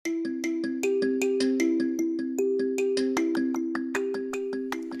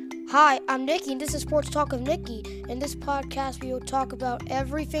Hi, I'm Nikki, and this is Sports Talk with Nikki. In this podcast, we will talk about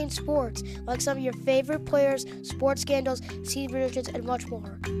everything sports, like some of your favorite players, sports scandals, season predictions, and much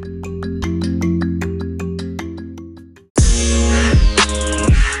more.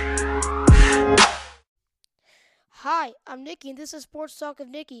 Hi, I'm Nikki, and this is Sports Talk with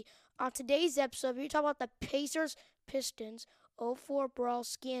Nikki. On today's episode, we talk about the Pacers-Pistons 0-4 brawl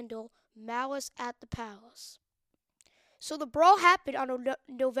scandal, malice at the Palace. So the brawl happened on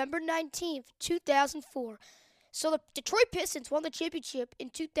November 19th, 2004. So the Detroit Pistons won the championship in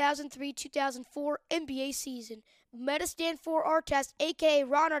 2003-2004 NBA season. Metastan4 Artest, a.k.a.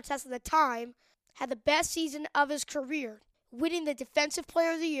 Ron Artest at the time, had the best season of his career, winning the Defensive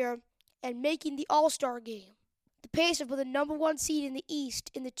Player of the Year and making the All-Star game. The Pacers were the number one seed in the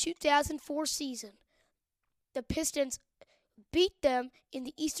East in the 2004 season. The Pistons beat them in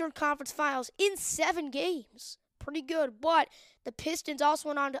the Eastern Conference Finals in 7 games. Pretty good, but the Pistons also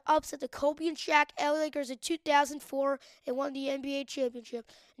went on to upset the Kobe and Shaq LA Lakers in 2004 and won the NBA championship.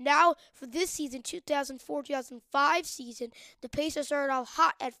 Now, for this season, 2004-2005 season, the Pacers started off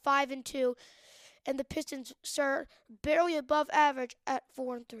hot at 5-2, and the Pistons started barely above average at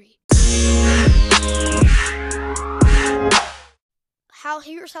 4-3.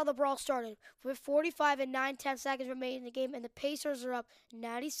 Here's how the brawl started. With 45 and 9/10 seconds remaining in the game, and the Pacers are up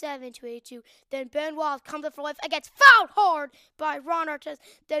 97-82. Then Ben Wallace comes up for life and gets fouled hard by Ron Artest.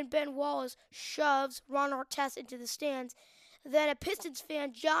 Then Ben Wallace shoves Ron Artest into the stands. Then a Pistons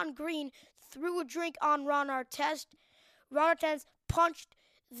fan, John Green, threw a drink on Ron Artest. Ron Artest punched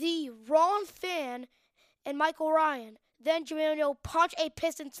the wrong fan and Michael Ryan. Then Jermaine O'Neal punched a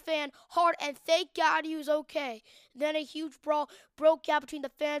Pistons fan hard, and thank God he was okay. Then a huge brawl broke out between the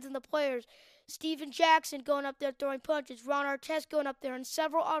fans and the players. Steven Jackson going up there throwing punches, Ron Artest going up there, and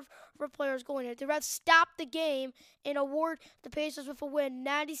several other players going there. The refs stopped the game and award the Pacers with a win,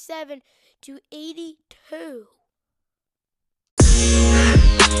 97-82.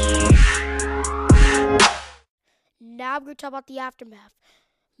 Now we're going to talk about the aftermath.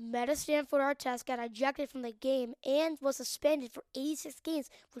 Metastan4 Artest got ejected from the game and was suspended for 86 games,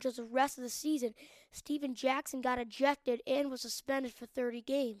 which was the rest of the season. Steven Jackson got ejected and was suspended for 30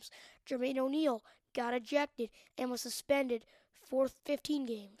 games. Jermaine O'Neal got ejected and was suspended for 15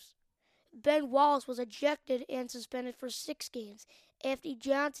 games. Ben Wallace was ejected and suspended for 6 games. Anthony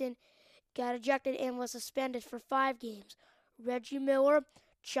Johnson got ejected and was suspended for 5 games. Reggie Miller,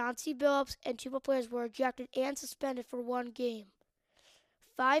 Chauncey Billups, and 2 more players were ejected and suspended for 1 game.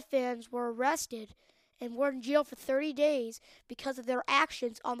 5 fans were arrested and were in jail for 30 days because of their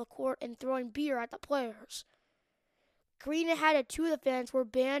actions on the court and throwing beer at the players. Green and 2 of the fans were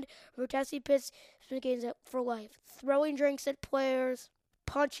banned from contesting Pistons games for life, throwing drinks at players,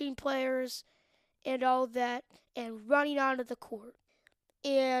 punching players, and all that, and running onto the court.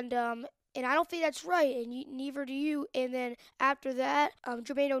 And I don't think that's right, and neither do you. And then after that,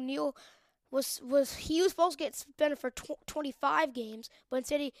 Jermaine O'Neal was supposed to get suspended for 25 games, but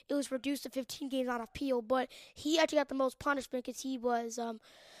instead it was reduced to 15 games on appeal. But he actually got the most punishment because he was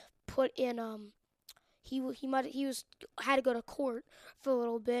put in had to go to court for a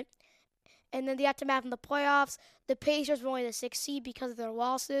little bit. And then the aftermath in the playoffs, the Pacers were only the 6th seed because of their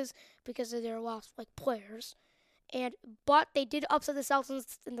losses, players. But they did upset the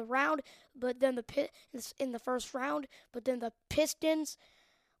Celtics in the round, but then in the first round, but then the Pistons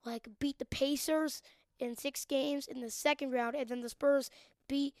beat the Pacers in 6 games in the second round, and then the Spurs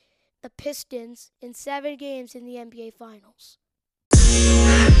beat the Pistons in 7 games in the NBA Finals.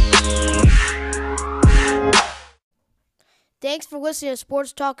 Thanks for listening to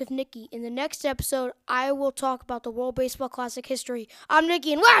Sports Talk with Nikki. In the next episode, I will talk about the World Baseball Classic history. I'm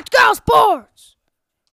Nikki, and let's go sports!